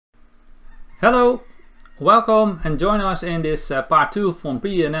Hello, welcome and join us in this part 2 from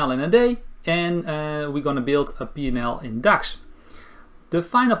P&L in a day, and we're gonna build a P&L in DAX. The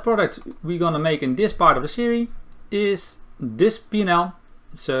final product we're gonna make in this part of the series is this P&L.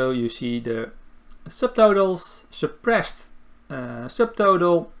 So you see the subtotals, suppressed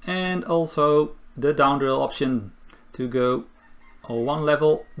subtotal, and also the down drill option to go one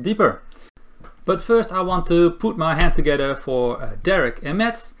level deeper. But first I want to put my hands together for Derek and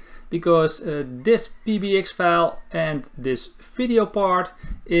Matt, because this PBX file and this video part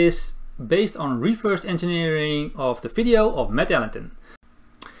is based on reverse engineering of the video of Matt Ellington.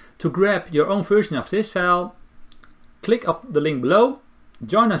 To grab your own version of this file, click up the link below,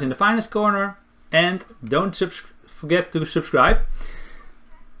 join us in the finance corner, and don't forget to subscribe.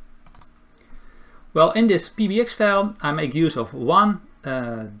 Well, in this PBX file I make use of one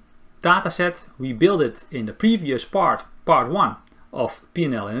dataset. We built it in the previous part 1 of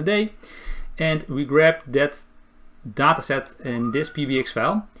P&L in a day, and we grab that dataset in this PBX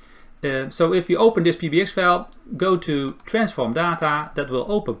file. So if you open this PBX file, go to transform data, that will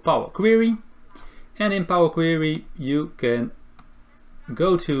open Power Query, and in Power Query you can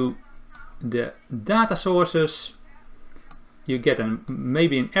go to the data sources. You get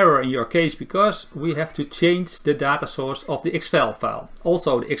maybe an error in your case because we have to change the data source of the Excel file.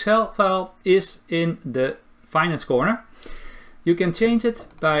 Also, the Excel file is in the finance corner. You can change it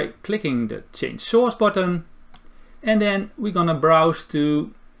by clicking the change source button, and then we're gonna browse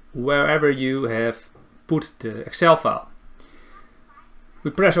to wherever you have put the Excel file. We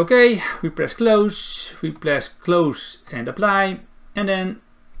press OK, we press close and apply, and then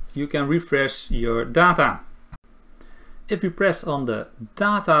you can refresh your data. If you press on the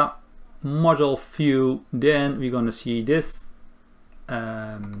data module view, then we're gonna see this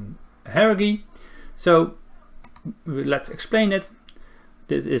hierarchy. So let's explain it.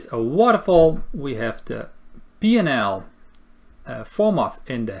 This is a waterfall. We have the P&L format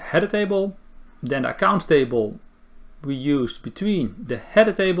in the header table, then the accounts table we use between the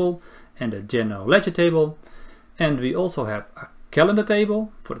header table and the general ledger table, and we also have a calendar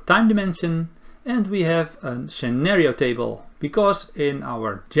table for the time dimension, and we have a scenario table because in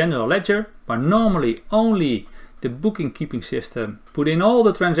our general ledger, but normally only the bookkeeping system put in all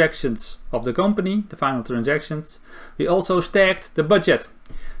the transactions of the company, the final transactions. We also stacked the budget.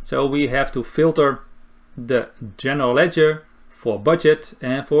 So we have to filter the general ledger for budget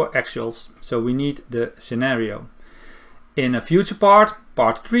and for actuals. So we need the scenario. In a future part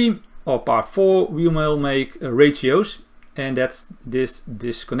 3 or part 4, we will make ratios, and that's this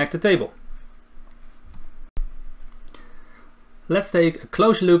disconnected table. Let's take a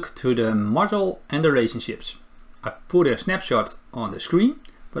close look to the model and the relationships. I put a snapshot on the screen,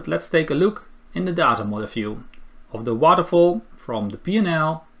 but let's take a look in the data model view of the waterfall from the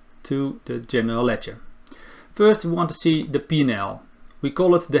P&L to the general ledger. First, we want to see the P&L. We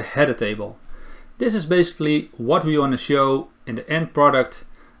call it the header table. This is basically what we want to show in the end product,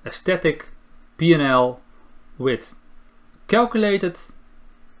 a static P&L with calculated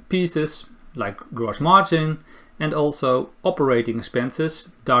pieces like gross margin and also operating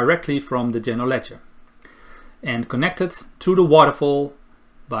expenses directly from the general ledger, and connected to the waterfall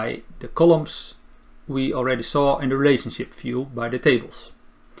by the columns we already saw in the relationship view by the tables.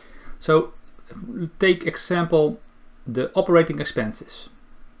 So take example, the operating expenses.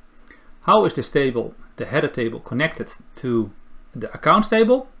 How is this table, the header table, connected to the accounts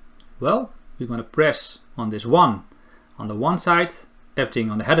table? Well, we're going to press on this one on the one side.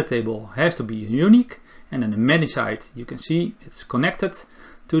 Everything on the header table has to be unique, and on the many side you can see it's connected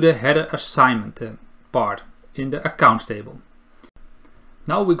to the header assignment part in the accounts table.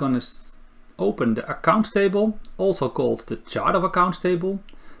 Now we're going to open the accounts table, also called the chart of accounts table,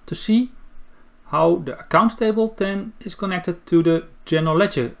 to see how the accounts table then is connected to the general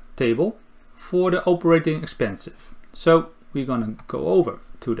ledger table for the operating expenses. So we're going to go over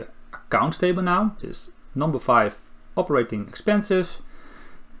to the accounts table now. This number 5 operating expenses,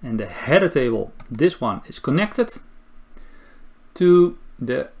 and the header table, this one is connected to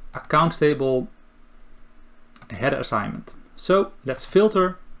the accounts table header assignment. So let's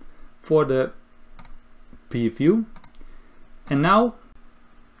filter for the preview, and now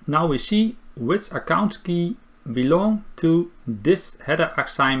we see which account key belong to this header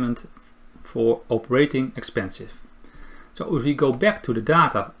assignment for operating expenses. So if we go back to the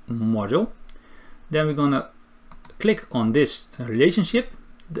data module, then we're gonna click on this relationship,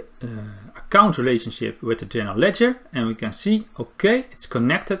 the account relationship with the general ledger, and we can see, okay, it's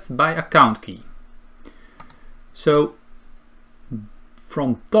connected by account key. So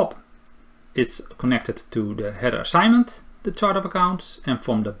from top it's connected to the header assignment, the chart of accounts, and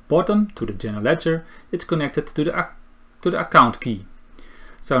from the bottom to the general ledger, it's connected to the account key.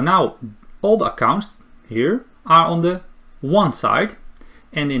 So now all the accounts here are on the one side,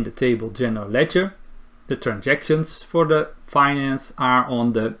 and in the table general ledger, the transactions for the finance are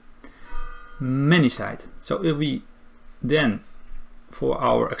on the many side. So if we then, for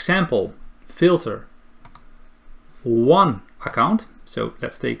our example, filter one account, so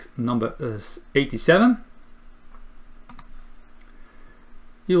let's take number 87,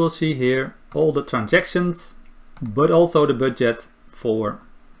 you will see here all the transactions, but also the budget for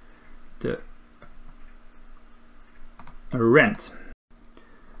the rent.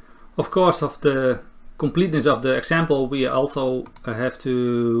 Of course, of the completeness of the example, we also have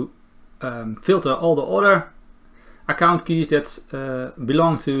to filter all the other account keys that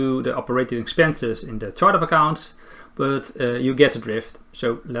belong to the operating expenses in the chart of accounts, but you get the drift,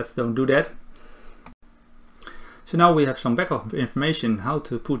 so let's don't do that. So now we have some backup information how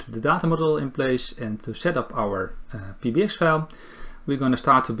to put the data model in place and to set up our PBX file. We're going to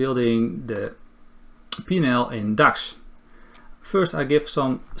start to building the P&L in DAX. First, I give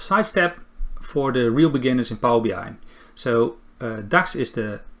some sidestep for the real beginners in Power BI. So DAX is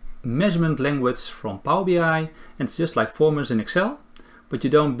the measurement language from Power BI, and it's just like formulas in Excel, but you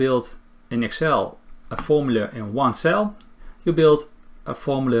don't build in Excel a formula in one cell, you build a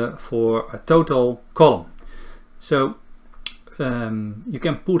formula for a total column. So you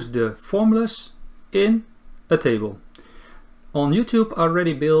can put the formulas in a table. On YouTube I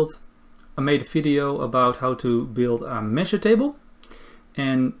already made a video about how to build a measure table,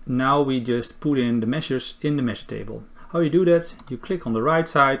 and now we just put in the measures in the measure table. How you do that? You click on the right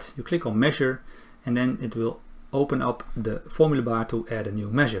side, you click on measure, and then it will open up the formula bar to add a new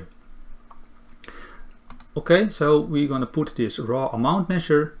measure. Okay, so we're going to put this raw amount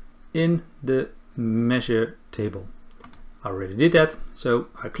measure in the measure table. I already did that, so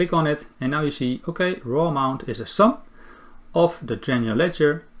I click on it, and now you see, okay, raw amount is a sum of the general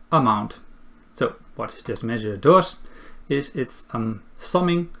ledger amount. So what this measure does is it's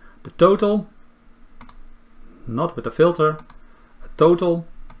summing the total, not with the filter, a total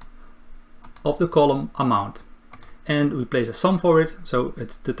of the column amount, and we place a sum for it, so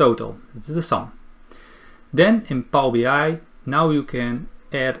it's the total, it's the sum. Then in Power BI, now you can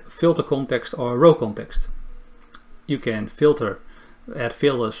add filter context or row context. You can add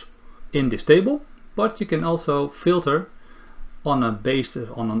filters in this table, but you can also filter based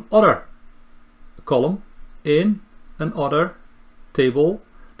on an other column in another table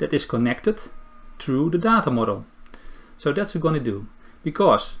that is connected through the data model. So that's what we're going to do,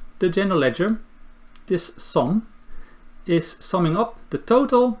 because the general ledger, this sum, is summing up the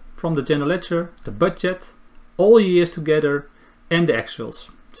total from the general ledger, the budget, all years together, and the actuals.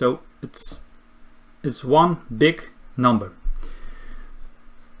 So it's one big number.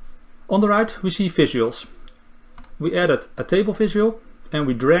 On the right we see visuals. We added a table visual and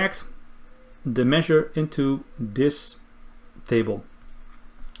we dragged the measure into this table.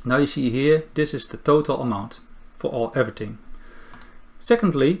 Now you see here, this is the total amount for everything.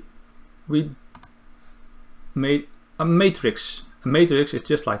 Secondly, we made a matrix. A matrix is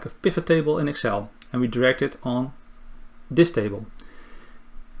just like a pivot table in Excel, and we dragged it on this table.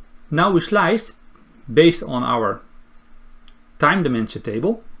 Now we sliced based on our time dimension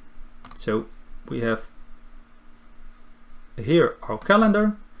table. So we have here our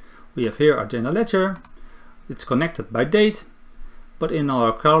calendar, we have here our general ledger, it's connected by date, but in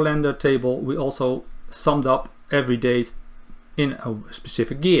our calendar table we also summed up every date in a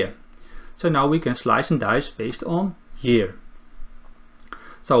specific year. So now we can slice and dice based on year.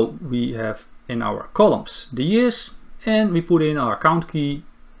 So we have in our columns the years, and we put in our count key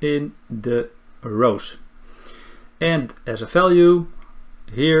in the rows. And as a value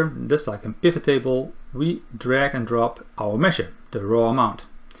here, just like in pivot table, we drag and drop our measure, the raw amount.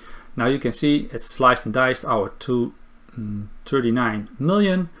 Now you can see it's sliced and diced our 239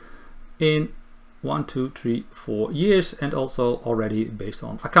 million in 1, 2, 3, 4 years, and also already based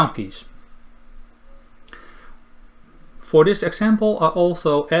on account keys. For this example, I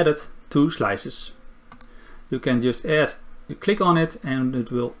also added 2 slices. You can just add, you click on it, and it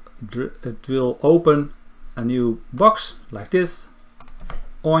will open a new box like this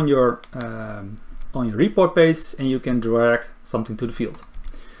on your report page, and you can drag something to the field.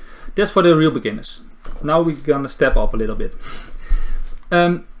 That's for the real beginners. Now we're gonna step up a little bit.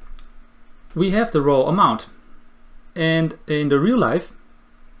 We have the raw amount, and in the real life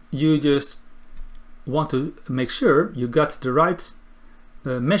you just want to make sure you got the right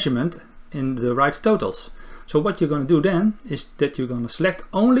measurement in the right totals. So what you're going to do then is that you're going to select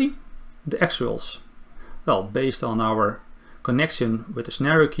only the actuals. Well, based on our connection with the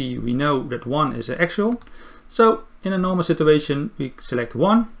scenario key, we know that 1 is the actual. So in a normal situation, we select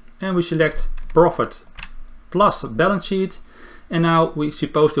 1 and we select profit plus balance sheet. And now we're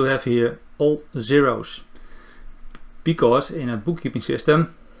supposed to have here all zeros, because in a bookkeeping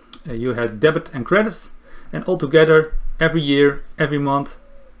system you have debit and credit, and altogether every year, every month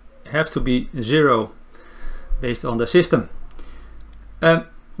have to be 0 based on the system.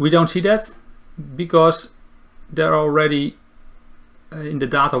 We don't see that because there are already in the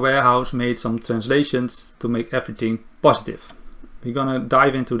data warehouse made some translations to make everything positive. We're gonna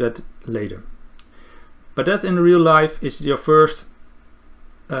dive into that later. But that in real life is your first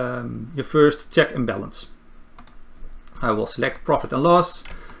check and balance. I will select profit and loss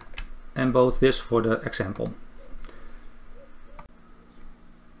and both this for the example.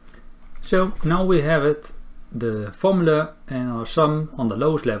 So now we have it, the formula and our sum on the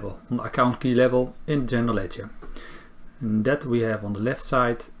lowest level, on the account key level in general ledger. And that we have on the left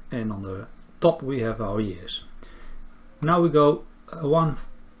side, and on the top we have our years. Now we go one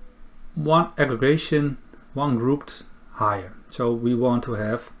aggregation, one grouped higher. So we want to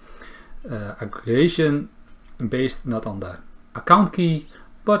have aggregation based not on the account key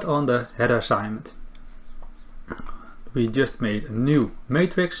but on the header assignment. We just made a new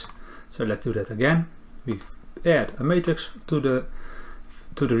matrix, so let's do that again. We add a matrix to the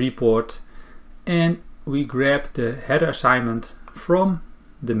report, and we grab the header assignment from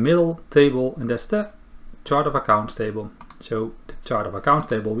the middle table, and that's the chart of accounts table. So the chart of accounts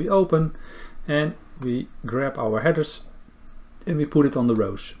table we open, and we grab our headers and we put it on the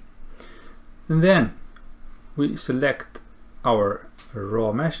rows. And then we select our raw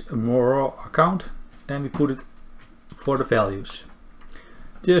account and we put it for the values.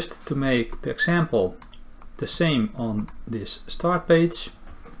 Just to make the example the same on this start page,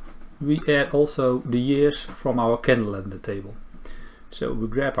 we add also the years from our calendar table. So we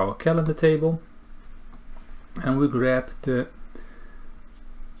grab our calendar table and we grab the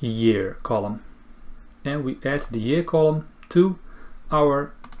year column, and we add the year column to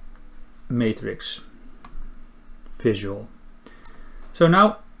our matrix visual. So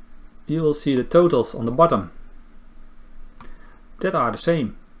now you will see the totals on the bottom that are the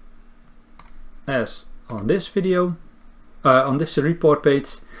same as on this video, on this report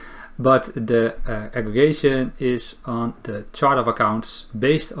page, but the aggregation is on the chart of accounts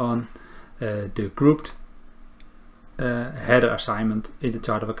based on the grouped header assignment in the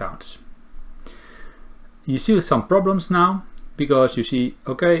chart of accounts. You see some problems now because you see,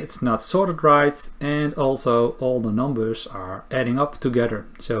 okay, it's not sorted right, and also all the numbers are adding up together.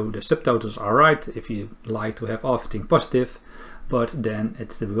 So the subtotals are right if you like to have everything positive, but then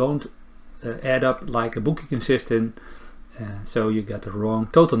it won't add up like a bookkeeping system, so you get the wrong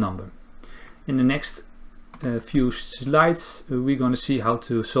total number. In the next few slides we're going to see how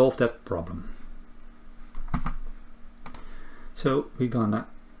to solve that problem. So we're gonna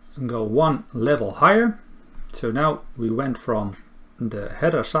go one level higher. So now we went from the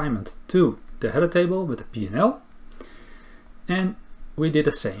header assignment to the header table with the P&L, and we did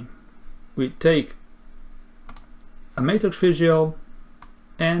the same. We take a matrix visual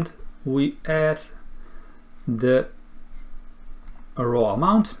and we add the raw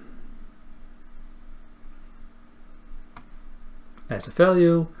amount as a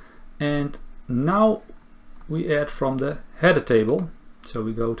value, and now we add from the header table. So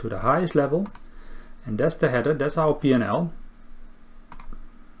we go to the highest level, and that's the header, that's our P&L.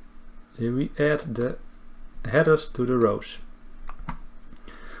 Here we add the headers to the rows.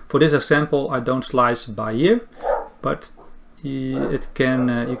 For this example I don't slice by year, but you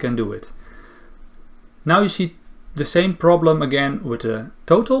can do it. Now you see the same problem again with the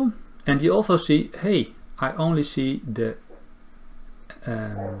total, and you also see, hey, I only see the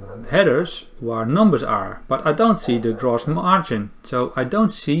headers where numbers are, but I don't see the gross margin, so I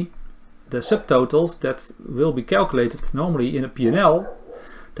don't see the subtotals that will be calculated normally in a P&L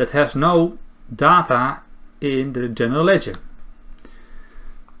that has no data in the general ledger.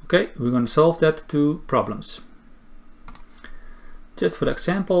 Okay, we're going to solve that two problems. Just for the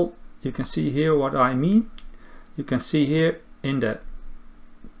example, you can see here what I mean. You can see here in the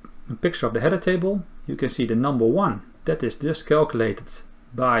picture of the header table, you can see the number 1 that is just calculated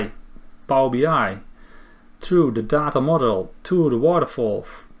by Power BI through the data model to the waterfall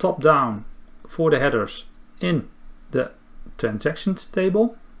top down for the headers in the transactions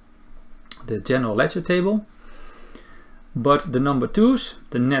table, the general ledger table. But the number 2s,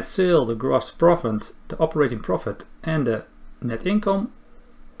 the net sale, the gross profit, the operating profit and the net income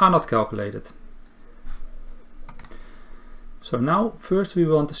are not calculated. So now first we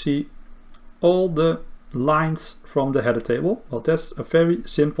want to see all the lines from the header table? Well, that's a very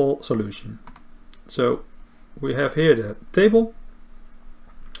simple solution. So we have here the table,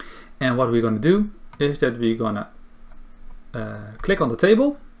 and what we're going to do is that we're going to click on the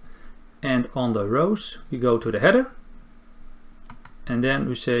table, and on the rows we go to the header, and then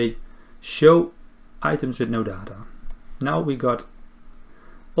we say show items with no data. Now we got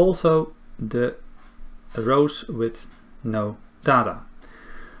also the rows with no data.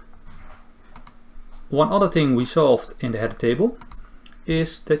 One other thing we solved in the header table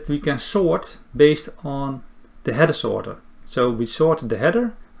is that we can sort based on the header sorter. So we sort the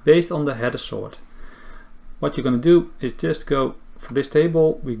header based on the header sort. What you're going to do is just go for this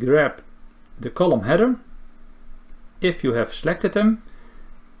table, we grab the column header. If you have selected them,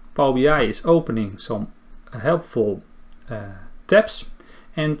 Power BI is opening some helpful tabs,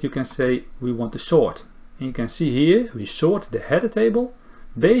 and you can say we want to sort. And you can see here we sort the header table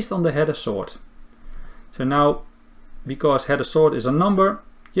based on the header sort. So now, because header sort is a number,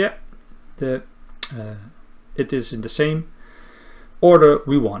 yeah, it is in the same order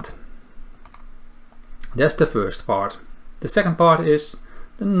we want. That's the first part. The second part is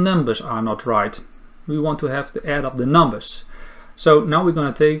the numbers are not right. We want to have to add up the numbers. So now we're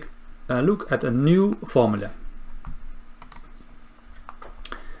going to take a look at a new formula.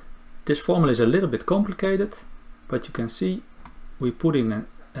 This formula is a little bit complicated, but you can see we put in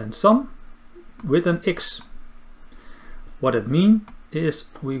a sum with an x. What it means is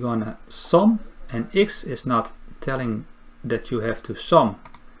we're gonna sum, and x is not telling that you have to sum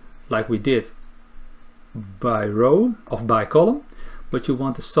like we did by row or by column, but you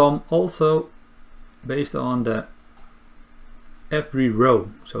want to sum also based on the every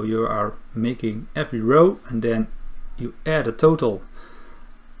row. So you are making every row and then you add a total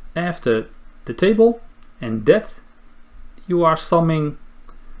after the table, and that you are summing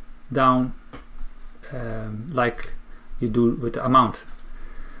down like you do with the amount.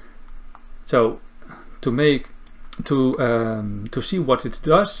 So to see what it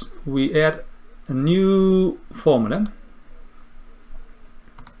does, we add a new formula.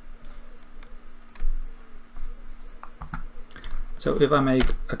 So if I make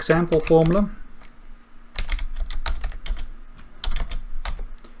example formula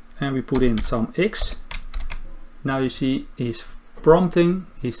and we put in some x, now you see he's prompting,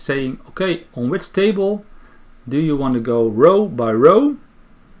 he's saying, okay, on which table do you want to go row by row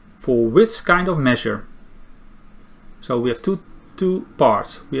for which kind of measure? So we have two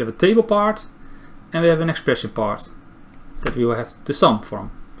parts. We have a table part and we have an expression part that we will have to sum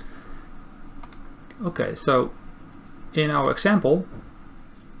from. Okay, so in our example,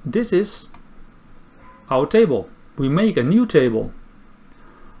 this is our table. We make a new table,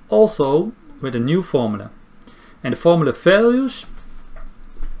 also with a new formula. And the formula values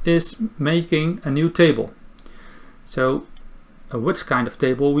is making a new table. So which kind of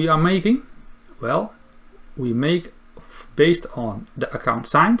table we are making? Well, we make based on the account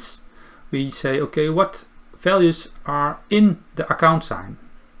signs. We say, okay, what values are in the account sign?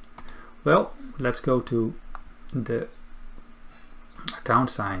 Well, let's go to the account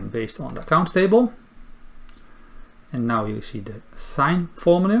sign based on the accounts table. And now you see the sign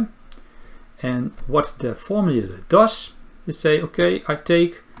formula. And what the formula does is say, okay, I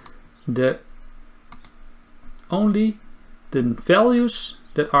take only the values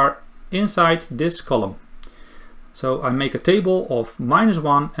that are inside this column. So I make a table of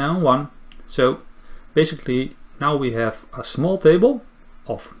 -1 and 1. So basically now we have a small table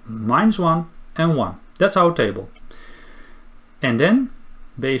of -1 and 1. That's our table. And then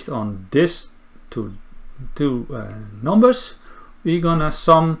based on this two numbers, we're gonna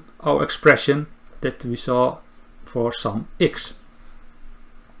sum our expression that we saw for sum x.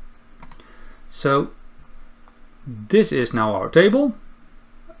 So this is now our table,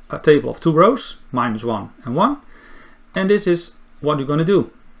 a table of 2 rows, -1 and 1. And this is what we're going to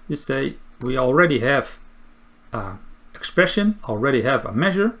do. We say we already have an expression, already have a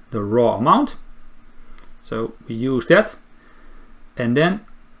measure, the raw amount. So we use that, and then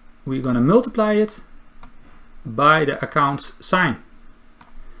we're going to multiply it by the accounts sign.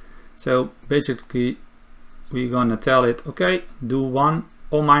 So basically we're going to tell it, okay, do 1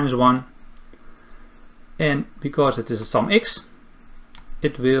 or -1. And because it is a sum x,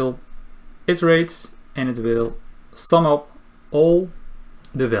 it will iterate and it will sum up all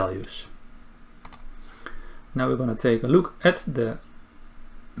the values. Now we're going to take a look at the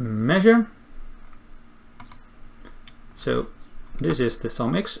measure. So this is the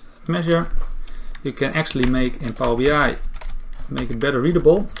sum x measure. You can actually make in Power BI, make it better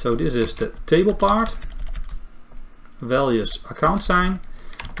readable. So this is the table part, values account sign,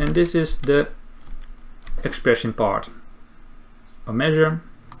 and this is the expression part, a measure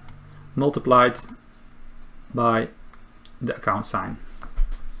multiplied by the account sign.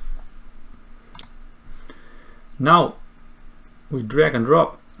 Now we drag and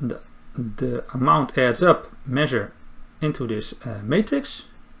drop the amount adds up measure into this matrix,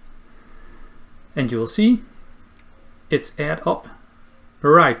 and you will see it's add up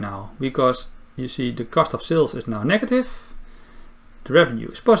right now, because you see the cost of sales is now negative, the revenue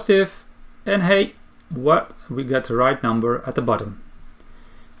is positive, and hey, what, we get the right number at the bottom.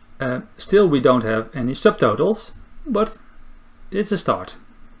 Still we don't have any subtotals, but it's a start.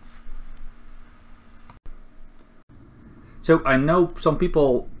 So I know some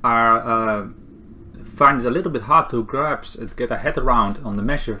people are find it a little bit hard to get a head around on the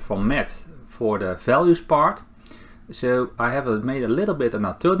measure from math for the values part. So I have made a little bit an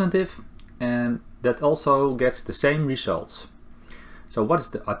alternative, and that also gets the same results. So what is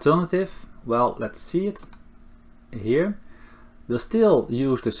the alternative? Well, let's see it here. We'll still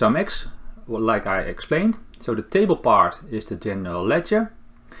use the SumX, like I explained. So the table part is the general ledger,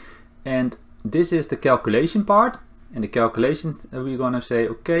 and this is the calculation part. And the calculations, we're gonna say,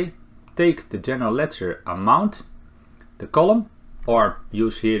 okay, take the general ledger amount, the column, or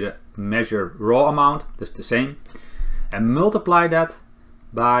use here the measure raw amount, that's the same, and multiply that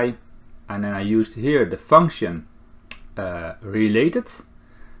by, and then I used here the function related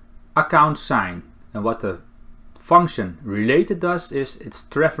account sign. And what the function related does is it's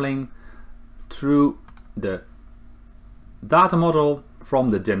traveling through the data model from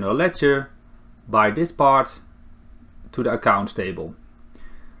the general ledger by this part to the accounts table.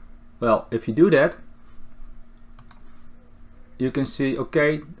 Well, if you do that, you can see,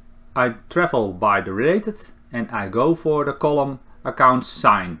 okay, I travel by the related and I go for the column account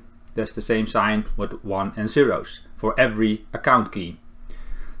sign. That's the same sign with 1 and zeros for every account key.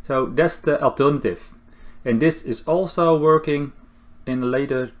 So that's the alternative. And this is also working in the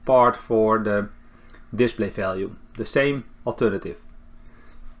later part for the display value, the same alternative.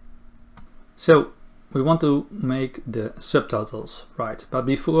 So we want to make the subtotals, right? But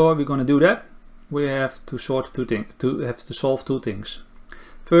before we're going to do that, we have to solve two things.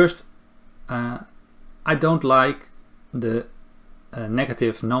 First, I don't like the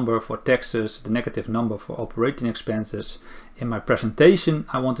negative number for taxes, the negative number for operating expenses. In my presentation,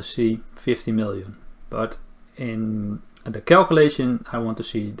 I want to see 50 million, but in the calculation, I want to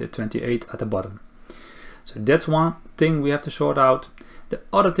see the 28 at the bottom. So that's one thing we have to sort out. The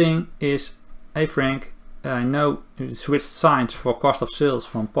other thing is, hey Frank, I know you switched signs for cost of sales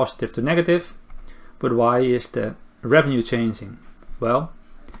from positive to negative, but why is the revenue changing? Well,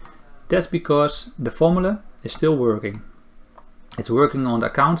 that's because the formula is still working. It's working on the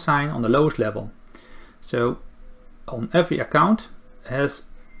account sign on the lowest level. So on every account has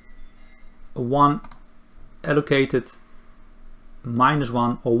one allocated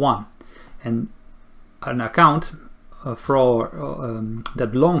 -1 or 1, and an account that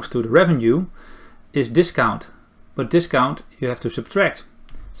belongs to the revenue is discount, but discount you have to subtract.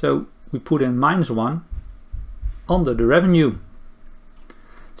 So we put in -1 under the revenue.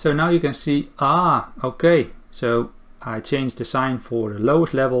 So now you can see, okay, so I changed the sign for the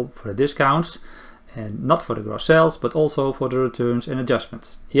lowest level for the discounts, and not for the gross sales, but also for the returns and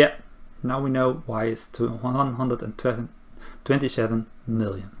adjustments. Yeah, now we know why it's to 127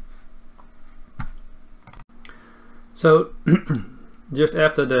 million. So just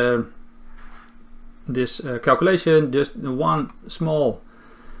after this calculation, just one small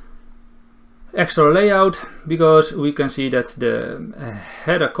extra layout, because we can see that the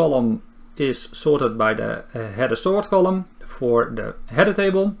header column is sorted by the header sort column for the header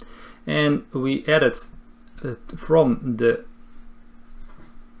table, and we added from the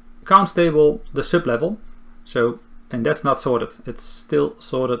accounts table the sub level. So, and that's not sorted, it's still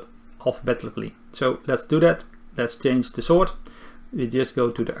sorted alphabetically. So let's do that. Let's change the sort. We just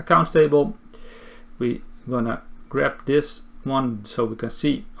go to the accounts table. We're gonna grab this one so we can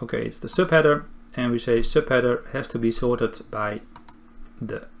see, okay, it's the subheader, and we say subheader has to be sorted by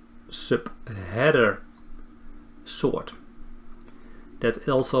the subheader sort. That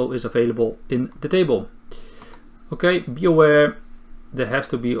also is available in the table. Okay, be aware there has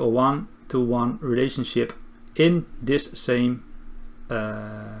to be a 1-to-1 relationship in this same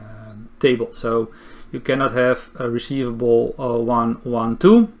table. So you cannot have a receivable 1, 1,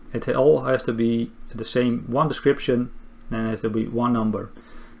 2. It all has to be the same one description, and it has to be one number.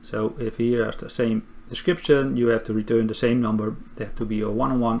 So if here is the same description, you have to return the same number. They have to be a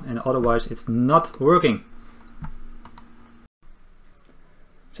 1 and 1, and otherwise it's not working.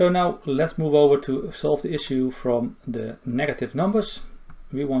 So now let's move over to solve the issue from the negative numbers.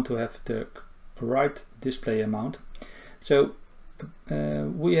 We want to have the right display amount. So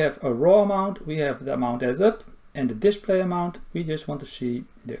we have a raw amount, we have the amount adds up, and the display amount, we just want to see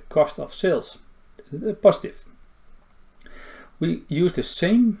the cost of sales, the positive. We use the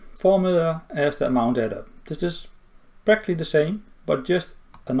same formula as the amount add up. This is practically the same, but just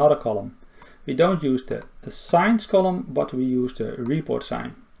another column. We don't use the signs column, but we use the report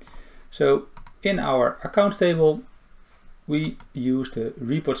sign. So in our accounts table, we use the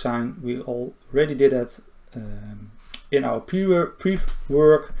report sign. We already did that in our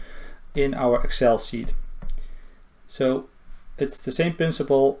pre-work in our Excel sheet. So it's the same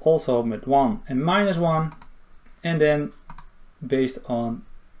principle also with 1 and -1, and then based on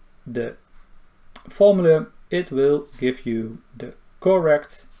the formula it will give you the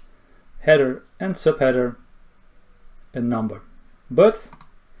correct header and subheader a number, but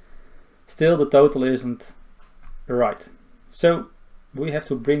still the total isn't right. So we have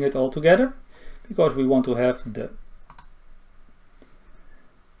to bring it all together because we want to have the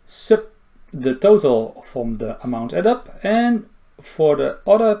total from the amount add up, and for the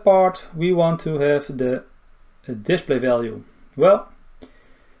other part we want to have the display value. Well,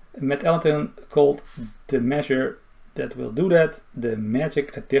 Matt Ellington called the measure that will do that the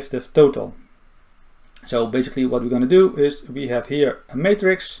magic additive total. So basically what we're going to do is we have here a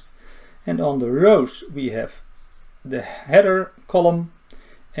matrix, and on the rows we have the header column,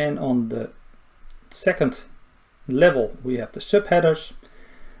 and on the second level we have the subheaders,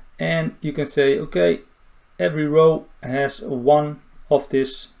 and you can say, okay, every row has one of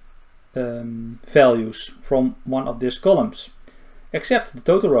these values from one of these columns, except the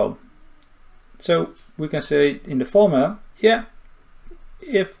total row. So we can say in the formula, yeah,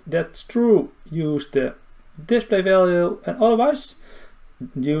 if that's true, use the display value, and otherwise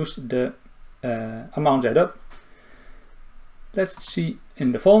use the amount add up. Let's see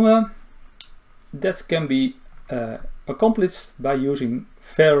in the formula. That can be accomplished by using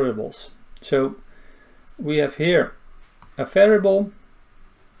variables. So we have here a variable,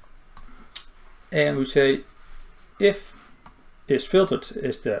 and we say if is filtered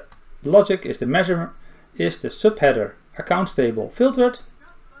is the logic, is the measure, is the subheader accounts table filtered?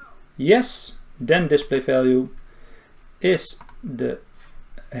 Yes, then display value. Is the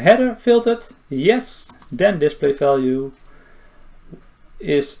header filtered? Yes, then display value.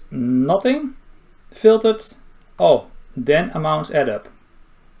 Is nothing filtered? Oh, then amounts add up.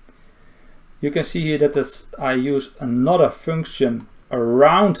 You can see here that I use another function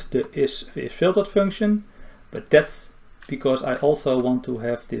around the is filtered function, but that's because I also want to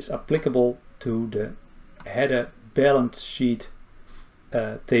have this applicable to the header balance sheet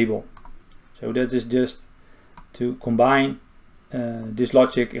table. So that is just to combine this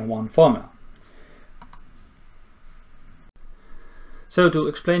logic in one formula. So to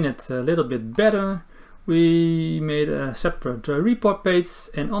explain it a little bit better, we made a separate report page,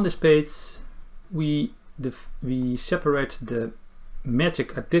 and on this page we separate the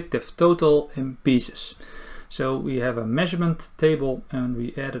magic additive total in pieces. So we have a measurement table, and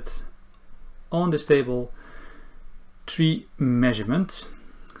we added on this table 3 measurements.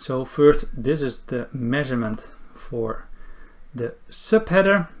 So first, this is the measurement for the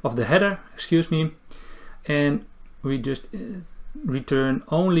subheader of the header, excuse me, and we just return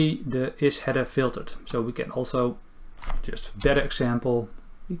only the is header filtered. So we can also, just better example,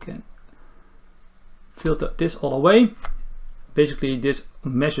 we can filter this all away. Basically this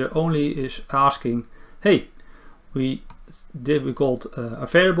measure only is asking, hey, we called a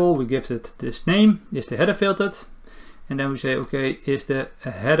variable, we give it this name, is the header filtered, and then we say, okay, is the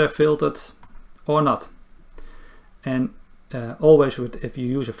header filtered or not? And always if you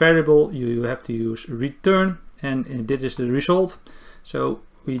use a variable, you have to use return, and this is the result. So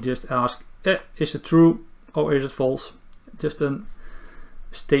we just ask, is it true or is it false? Just a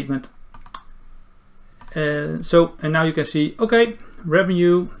statement. And now you can see, okay,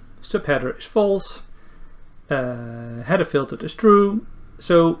 revenue subheader is false, header filtered is true.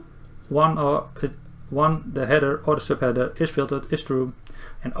 So the header or the subheader is filtered is true,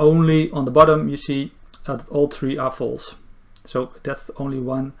 and only on the bottom you see that all 3 are false. So that's the only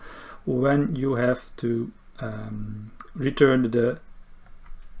one when you have to return the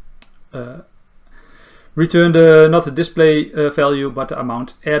not the display value, but the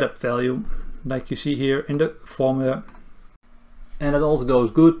amount add up value, like you see here in the formula. And it also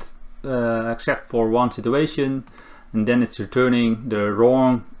goes good except for one situation, and then it's returning the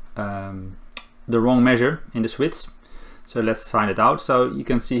wrong measure in the switch. So let's find it out. So you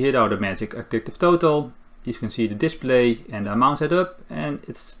can see here now the magic additive total. You can see the display and the amounts add up, and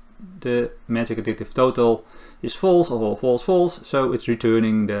it's the magic additive total is false or false false, so it's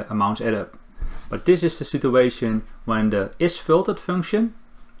returning the amounts add up. But this is the situation when the isFiltered function,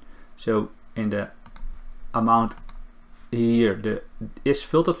 so in the amount here, the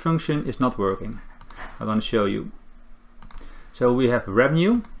isFiltered function is not working. I'm going to show you. So we have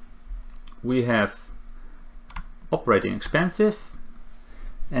revenue, we have operating expenses,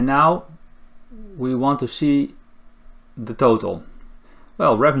 and now we want to see the total.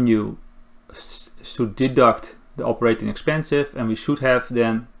 Well, revenue should deduct the operating expenses, and we should have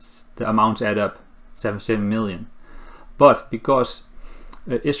then the amounts add up, 77 million. But because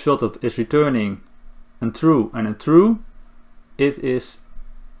isFiltered is returning untrue and untrue, it is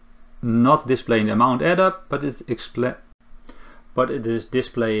not displaying the amount add up, but it is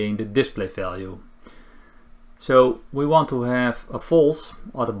displaying the display value. So we want to have a false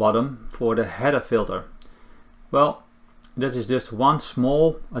at the bottom for the header filter. Well, that is just one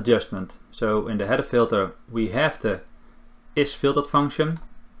small adjustment. So in the header filter we have the isFiltered function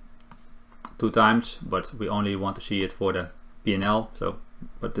 2 times, but we only want to see it for the P&L, so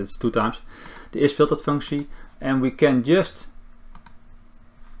but it's 2 times the isFiltered function, and we can just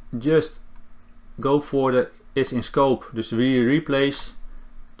go for the is-in-scope. Dus we replace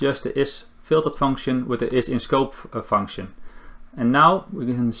just the isFiltered function with the is-in-scope function. And now we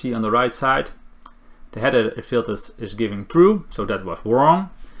can see on the right side the header filters is giving true, so that was wrong.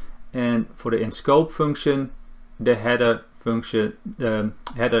 And for the in-scope function, the header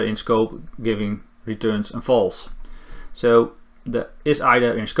in scope giving returns and false. So the is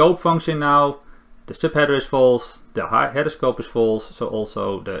either in scope function now, the subheader is false, the header scope is false, so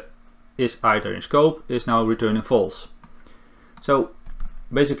also the is either in scope is now returning false. So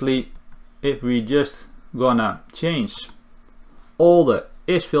basically, if we just gonna change all the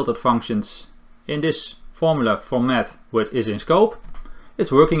isFiltered functions in this formula format with is in scope,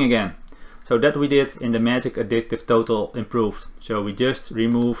 it's working again. So that we did in the Magic Addictive Total Improved. So we just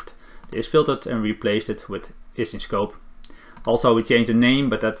removed the isFiltered and replaced it with is in scope. Also we changed the name,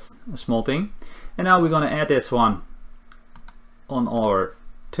 but that's a small thing. And now we're gonna add this one on our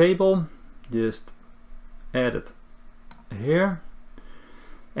table. Just add it here.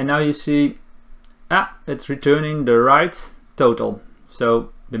 And now you see, it's returning the right total.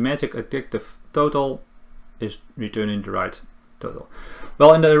 So the Magic Addictive Total is returning the right total.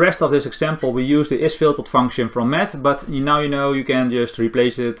 Well, in the rest of this example we use the isFiltered function from Math, but now you know you can just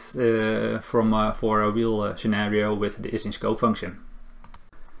replace it for a real scenario with the is-in-scope function.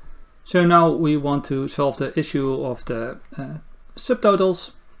 So now we want to solve the issue of the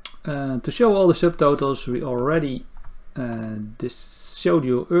subtotals. To show all the subtotals we already showed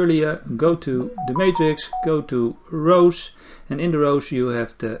you earlier, go to the matrix, go to rows, and in the rows you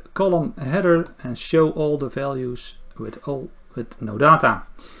have the column header and show all the values with no data.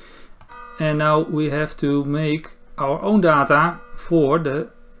 And now we have to make our own data for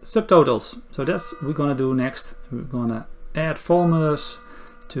the subtotals. So that's what we're gonna do next. We're gonna add formulas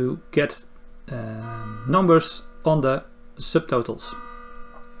to get numbers on the subtotals.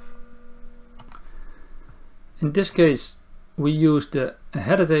 In this case we use the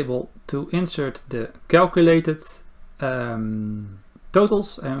header table to insert the calculated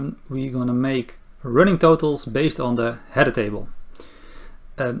totals, and we're gonna make running totals based on the header table.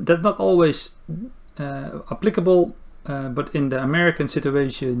 That's not always applicable, but in the American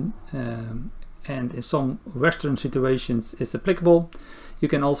situation and in some Western situations it's applicable. You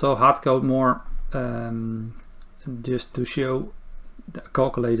can also hard code more just to show the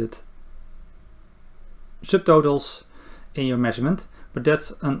calculated subtotals in your measurement, but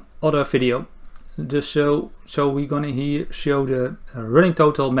that's another video. Just so we're gonna here show the running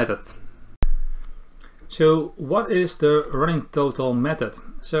total method. So what is the running total method?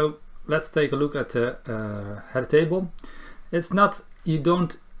 So let's take a look at the header table. It's not, you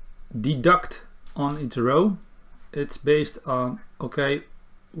don't deduct on each row. It's based on, okay,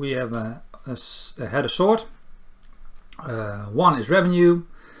 we have a header sort. One is revenue,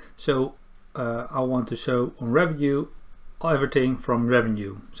 so I want to show on revenue everything from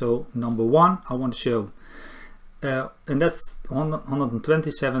revenue. So number 1 I want to show, and that's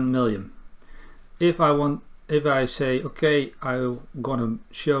 127 million. If I say, okay, I'm gonna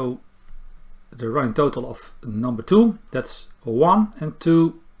show the running total of number 2, that's 1 and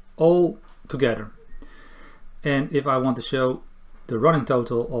 2 all together. And if I want to show the running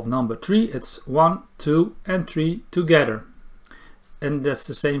total of number 3, it's 1, 2 and 3 together. And that's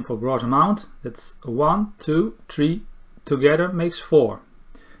the same for gross amount. That's 1, 2, 3 together makes 4.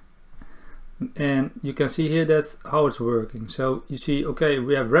 And you can see here that's how it's working. So you see, okay,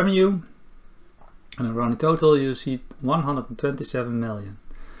 we have revenue and a running total, you see 127 million.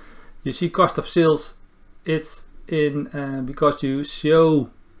 You see cost of sales, it's in because you show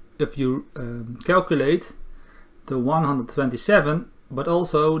if you calculate the 127 but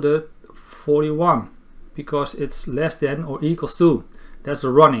also the 41, because it's less than or equals to. That's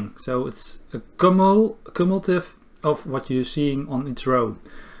the running, so it's a cumulative of what you're seeing on each row.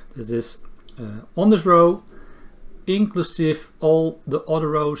 This is on this row inclusive all the other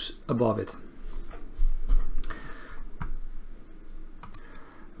rows above it.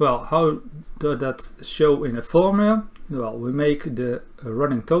 Well, how does that show in a formula? Well, we make the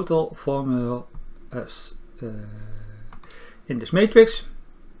running total formula as in this matrix.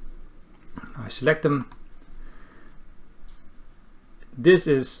 I select them. This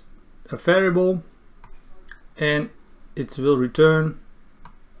is a variable and it will return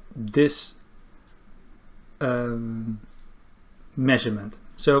this measurement.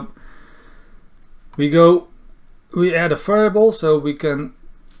 So we add a variable so we can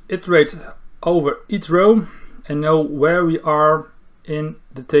iterate over each row and know where we are in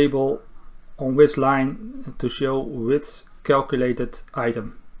the table, on which line, to show which calculated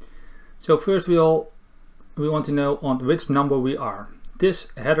item. So first we want to know on which number we are.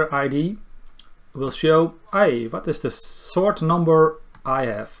 This header ID will show, what is the sort number I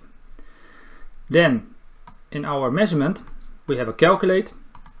have. Then in our measurement we have a calculate.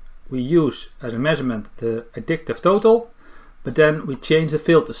 We use as a measurement the additive total, but then we change the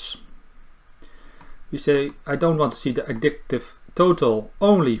filters. We say I don't want to see the additive total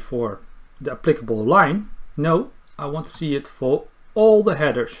only for the applicable line. No, I want to see it for all the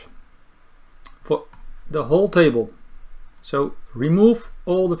headers, for the whole table. So remove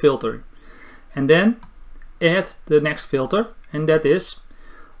all the filtering and then add the next filter, and that is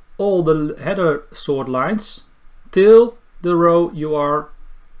all the header sort lines till the row you are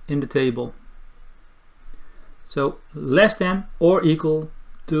in the table. So less than or equal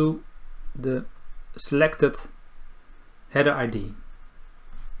to the selected header ID.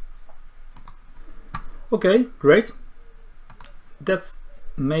 Okay, great. Let's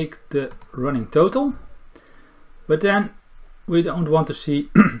make the running total, but then we don't want to see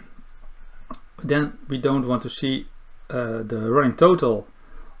the running total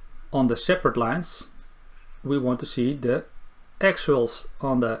on the separate lines. We want to see the actuals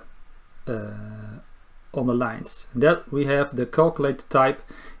on the lines. And that we have the calculated type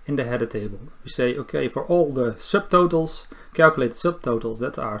in the header table. We say, okay, for all the subtotals, calculated subtotals,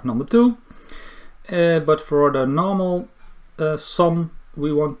 that are number 2. But for the normal sum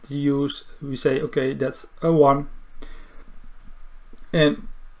we want to use, we say, okay, that's a 1. And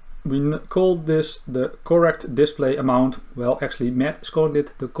we call this the correct display amount. Well, actually Matt is calling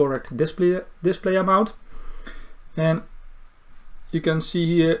it the correct display amount. And you can see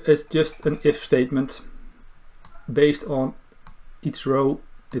here it's just an if statement based on each row.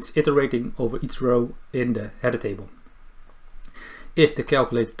 It's iterating over each row in the header table. If the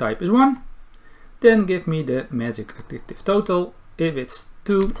calculated type is 1, then give me the magic additive total. If it's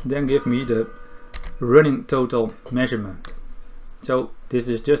 2, then give me the running total measurement. So this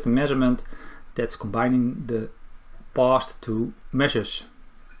is just a measurement that's combining the past 2 measures.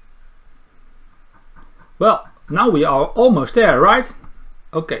 Well, now we are almost there, right?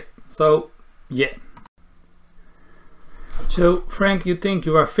 Okay, so yeah. So Frank, you think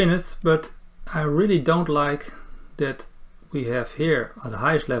you are finished, but I really don't like that we have here at the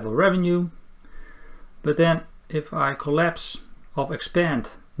highest level revenue, but then if I collapse or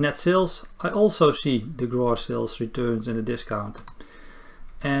expand net sales, I also see the gross sales returns and the discount.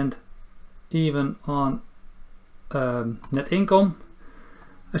 And even on net income,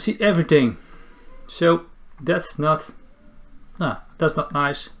 I see everything. So that's not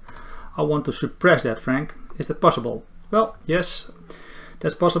nice. I want to suppress that, Frank. Is that possible? Well, yes,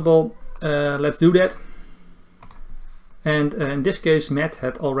 that's possible. Let's do that. And in this case, Matt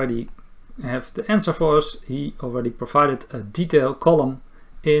had already have the answer for us. He already provided a detail column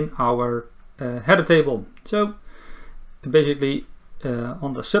in our header table. So basically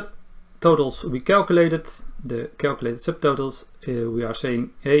on the subtotals we calculated, the calculated subtotals, we are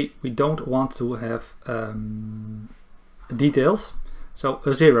saying, hey, we don't want to have details. So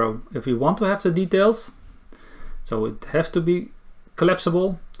a 0. If we want to have the details, so it has to be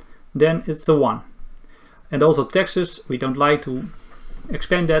collapsible, then it's a 1. And also taxes, we don't like to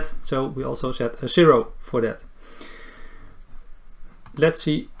expand that, so we also set a 0 for that. Let's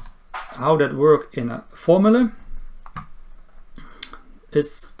see how that works in a formula.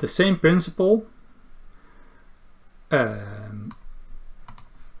 It's the same principle. It's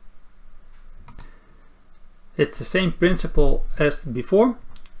the same principle as before.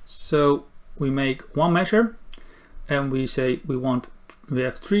 So we make one measure and we say we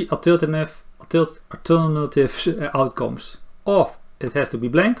have 3 alternative outcomes. Or it has to be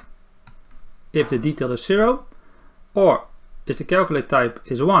blank, if the detail is 0, or if the calculate type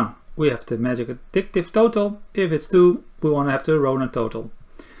is 1, we have the magic addictive total. If it's 2, we want to have the Ronin total.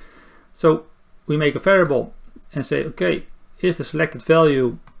 So we make a variable and say, okay, is the selected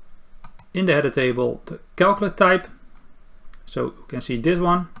value in the header table the calculate type? So you can see this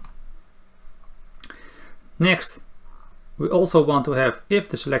one. Next, we also want to have, if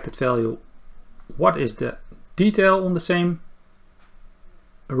the selected value, what is the detail on the same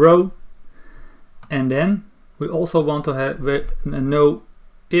row? And then we also want to have know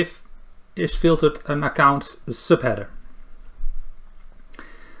if is filtered an account's subheader.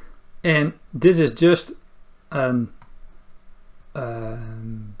 And this is just a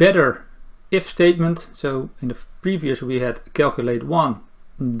better if statement. So in the previous we had calculate 1,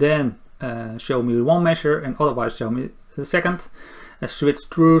 then show me one measure, and otherwise show me the second. A switch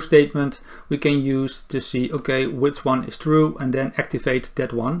true statement we can use to see, okay, which one is true, and then activate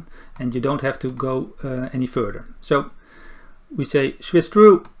that one, and you don't have to go any further. So we say switch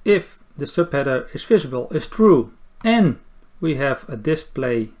true if the subheader is visible, is true, and we have a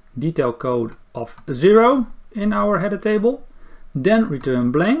display detail code of 0 in our header table, then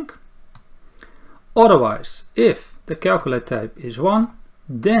return blank. Otherwise, if the calculate type is 1,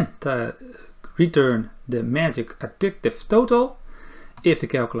 then return the magic addictive total. If the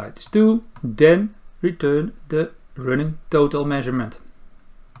calculate is 2, then return the running total measurement.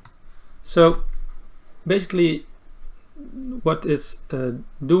 So basically what is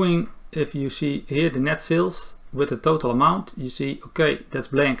doing, if you see here the net sales with the total amount, you see, okay, that's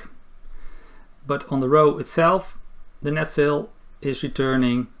blank. But on the row itself, the net sale is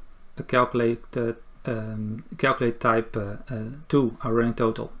returning a calculate type 2, our running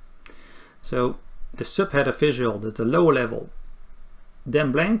total. So the subheader visual, that's the lower level,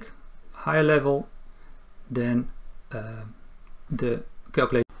 then blank, higher level, then the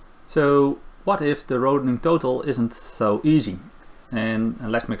calculate. So what if the running total isn't so easy? And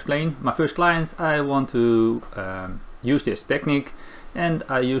let me explain. My first client, I want to use this technique, and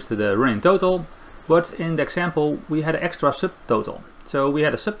I used the running total, but in the example we had an extra subtotal. So we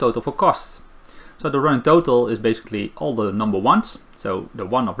had a subtotal for costs. So the running total is basically all the number ones, so the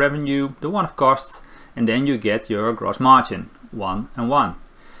one of revenue, the one of costs, and then you get your gross margin, 1 and 1.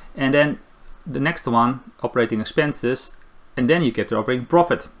 And then the next one, operating expenses, and then you get the operating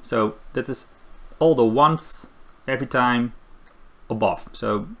profit. So that is all the ones every time above.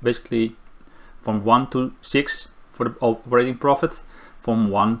 So basically from 1 to 6 for the operating profit, from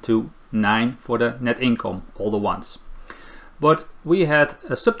 1 to 9 for the net income, all the ones. But we had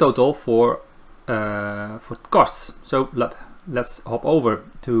a subtotal for costs. So let's hop over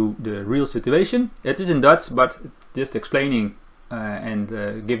to the real situation. It is in Dutch, but just explaining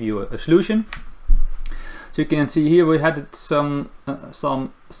and give you a solution. So you can see here we had some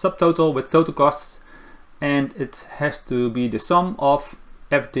subtotal with total costs, and it has to be the sum of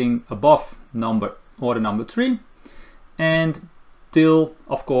everything above order number 3, and till,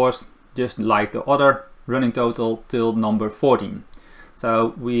 of course, just like the other running total, till number 14.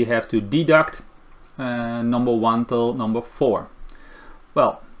 So we have to deduct number 1 till number 4.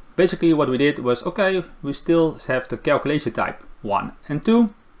 Well, basically what we did was, okay, we still have the calculation type 1 and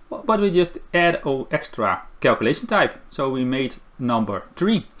 2, but we just add an extra calculation type. So we made number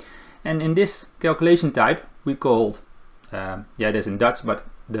 3, and in this calculation type we called, yeah, that's in Dutch, but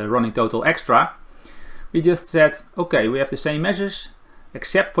the running total extra. We just said, okay, we have the same measures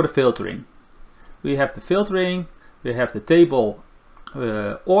except for the filtering. We have the filtering, we have the table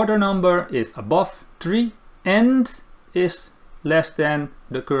order number is above 3 and is less than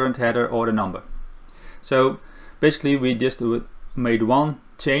the current header order number. So basically we just made one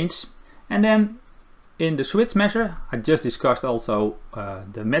change, and then in the switch measure I just discussed also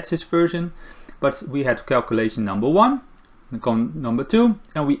the message version, but we had calculation number 1, number 2,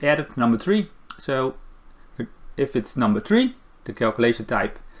 and we added number 3. So if it's number 3, the calculation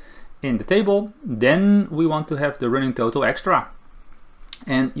type in the table, then we want to have the running total extra.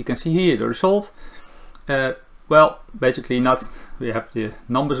 And you can see here the result. Well, basically not, we have the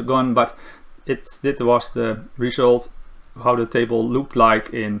numbers gone, but this was the result, how the table looked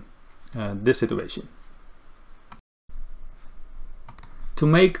like in this situation. To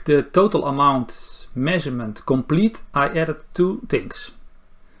make the total amount measurement complete, I added 2 things.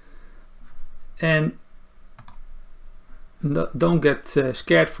 And don't get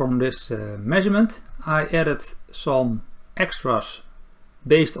scared from this measurement. I added some extras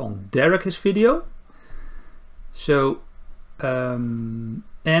based on Derek's video. So and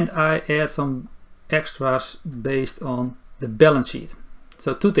I add some extras based on the balance sheet.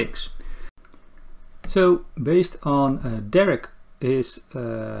 So 2 things. So based on Derek his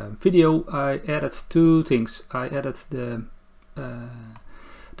video, I added two things. I added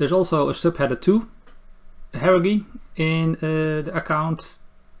there's also a subheader 2 hierarchy in the account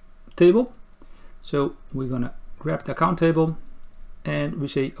table. So we're gonna grab the account table and we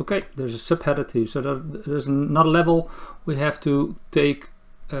say, okay, there's a subheader 2. So there's another level we have to take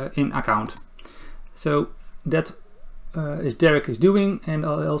in account. So that is Derek is doing, and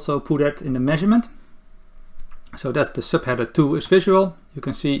I'll also put that in the measurement. So that's the subheader 2 is visual. You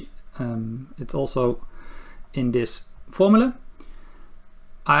can see it's also in this formula.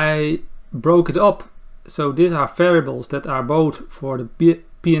 I broke it up. So these are variables that are both for the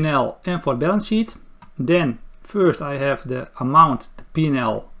P&L and for the balance sheet. Then first I have the amount, the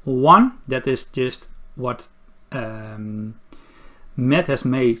P&L 1. That is just what Matt has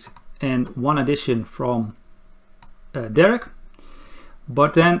made, and one addition from Derek.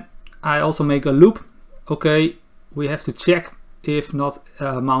 But then I also make a loop. Okay, we have to check if not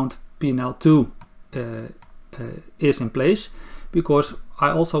amount P&L 2 is in place, because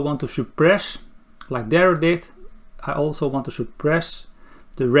I also want to suppress, like Derek did, I also want to suppress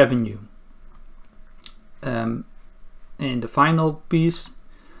the revenue. In the final piece,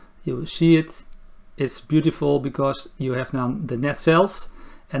 you will see it. It's beautiful because you have now the net sales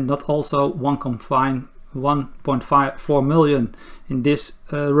and not also 1.54 million in this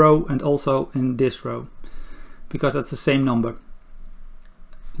row and also in this row, because that's the same number.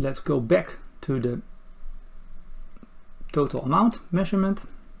 Let's go back to the total amount measurement.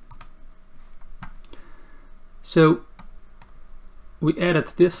 So we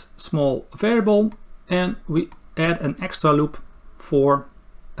added this small variable and we add an extra loop for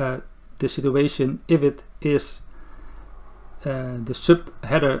the situation if it is the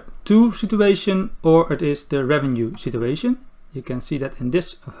subheader 2 situation or it is the revenue situation. You can see that in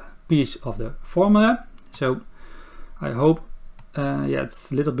this piece of the formula. So I hope, yeah,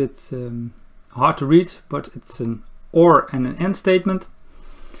 it's a little bit hard to read, but it's an or and an and statement.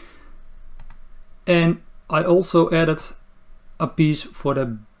 And I also added a piece for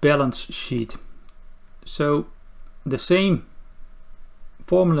the balance sheet. So the same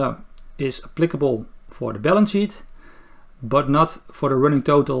formula is applicable for the balance sheet, but not for the running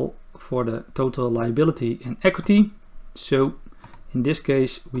total, for the total liability and equity. So in this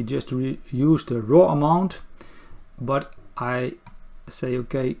case we just use the raw amount, but I say,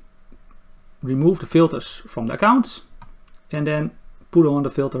 okay, remove the filters from the accounts and then put on the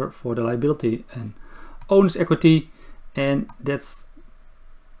filter for the liability and owner's equity, and that's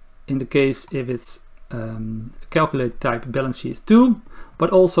in the case if it's calculate type balance sheet 2,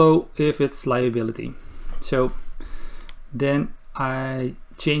 but also if it's liability. So then I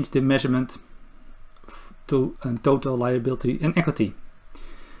change the measurement to total liability and equity.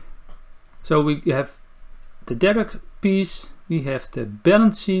 So we have the Derek piece, we have the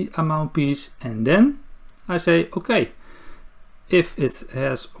balance sheet amount piece, and then I say, okay, if it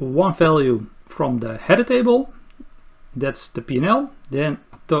has one value from the header table, that's the P&L, then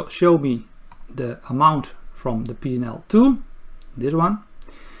to show me the amount from the P&L 2, this one.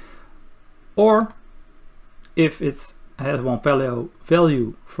 Or if it has one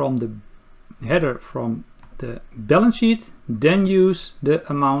value from the header from the balance sheet, then use the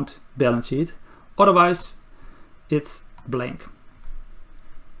amount balance sheet, otherwise it's blank.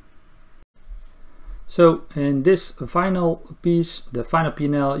 So in this final piece, the final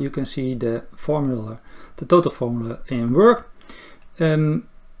P&L, you can see the formula, the total formula in work.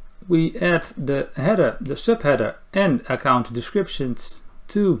 We add the header, the subheader and account descriptions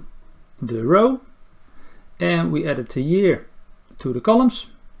to the row, and we added the year to the columns.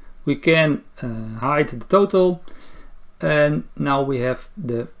 We can hide the total, and now we have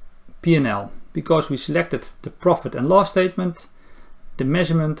the P&L. Because we selected the profit and loss statement, the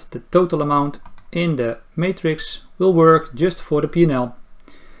measurement, the total amount in the matrix will work just for the P&L.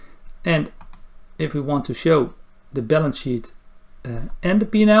 And if we want to show the balance sheet and the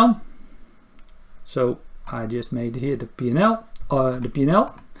P&L, so I just made here the P&L,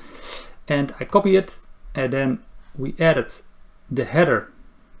 and I copy it, and then we added the header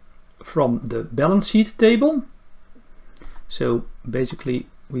from the balance sheet table. So basically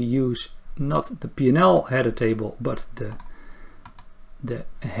we use not the P&L header table, but the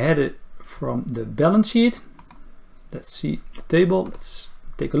header from the balance sheet. Let's see the table, let's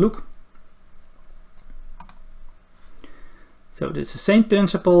take a look. So this is the same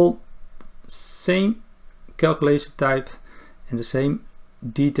principle, same calculation type and the same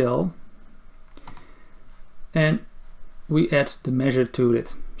detail, and we add the measure to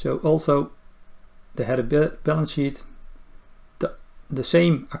it. So also the header balance sheet, the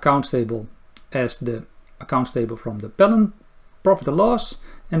same accounts table as the accounts table from the profit and loss,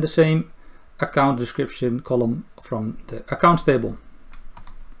 and the same account description column from the accounts table.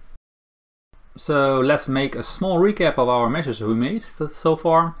 So let's make a small recap of our measures we made so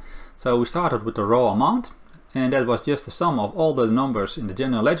far. So we started with the raw amount, and that was just the sum of all the numbers in the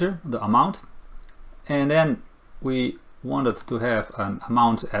general ledger, the amount. And then we wanted to have an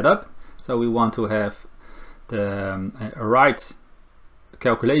amount add up. So we want to have the right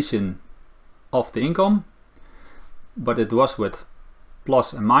calculation of the income, but it was with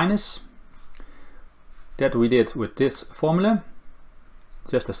plus and minus. That we did with this formula,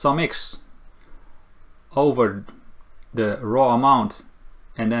 just the sum x over the raw amount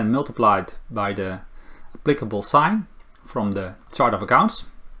and then multiplied by the applicable sign from the chart of accounts.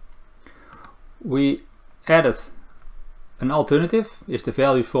 We added an alternative. If the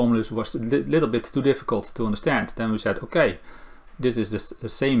value formulas was a little bit too difficult to understand, then we said, okay, this is the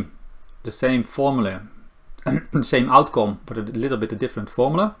same formula, the same outcome, but a little bit a different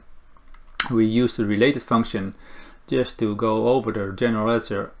formula. We used the related function just to go over the general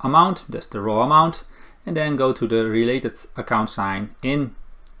ledger amount, that's the raw amount, and then go to the related account sign in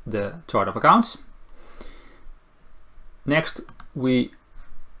the chart of accounts. Next, we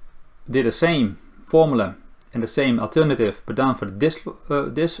did the same formula and the same alternative, but done for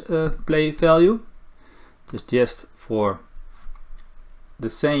the display value. Just for the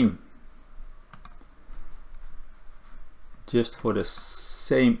same,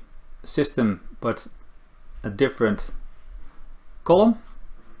 system, but a different column.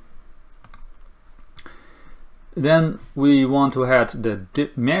 Then we want to add the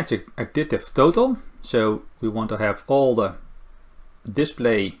magic additive total. So we want to have all the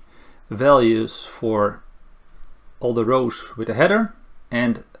display values for all the rows with a header,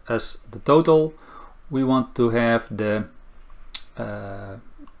 and as the total we want to have the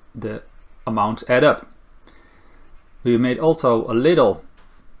amounts add up. We made also a little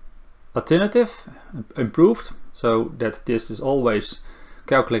alternative improved, so that this is always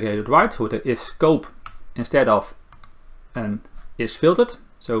calculated right with a is scope instead of an is filtered.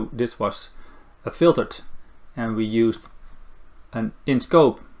 So this was a filtered, and we used an in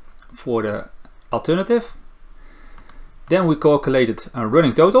scope for the alternative. Then we calculated a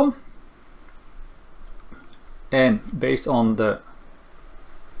running total, and based on the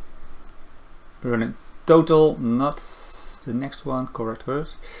running total, not the next one, correct word,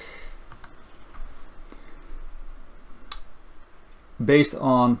 based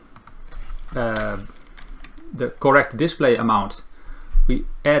on the correct display amount, we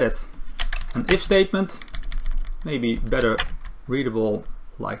added an if statement, maybe better readable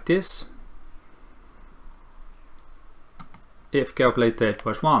like this. If calculate date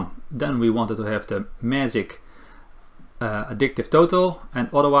was 1, then we wanted to have the magic additive total, and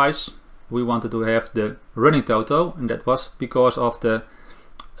otherwise we wanted to have the running total, and that was because of the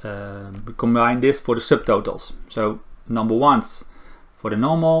we combined this for the subtotals. So number 1's for the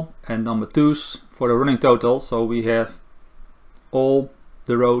normal and number 2's for the running total, so we have all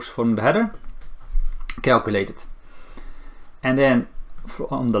the rows from the header calculated. And then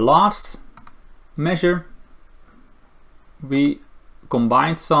from the last measure we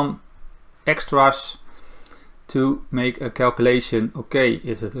combined some extras to make a calculation. Okay,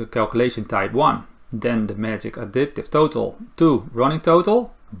 if it's a calculation type 1, then the magic additive total to running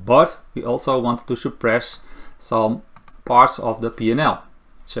total, but we also wanted to suppress some parts of the P&L.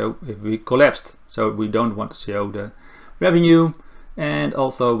 So if we collapsed, so we don't want to show the revenue, and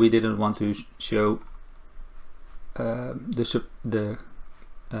also we didn't want to show the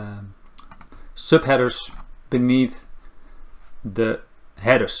subheaders beneath the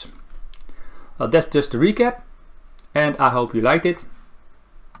headers. Well, that's just a recap, and I hope you liked it.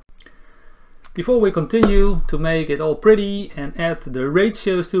 Before we continue to make it all pretty and add the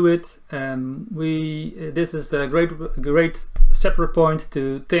ratios to it, this is a great separate point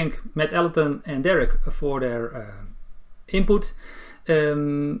to thank Matt Ellerton and Derek for their input.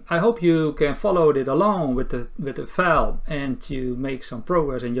 I hope you can follow it along with the file and you make some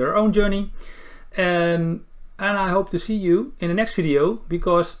progress in your own journey. And I hope to see you in the next video,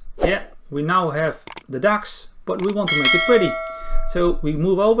 because yeah, we now have the DAX, but we want to make it pretty. So we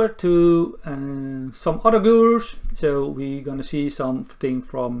move over to some other gurus. So we're gonna see something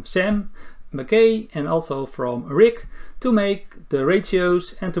from Sam McKay and also from Rick to make the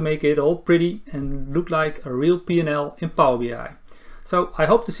ratios and to make it all pretty and look like a real P&L in Power BI. So I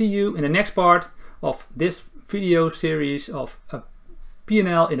hope to see you in the next part of this video series of a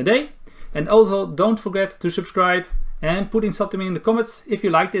P&L in a day. And also don't forget to subscribe and putting something in the comments if you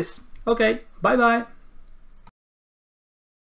like this. Okay, bye bye.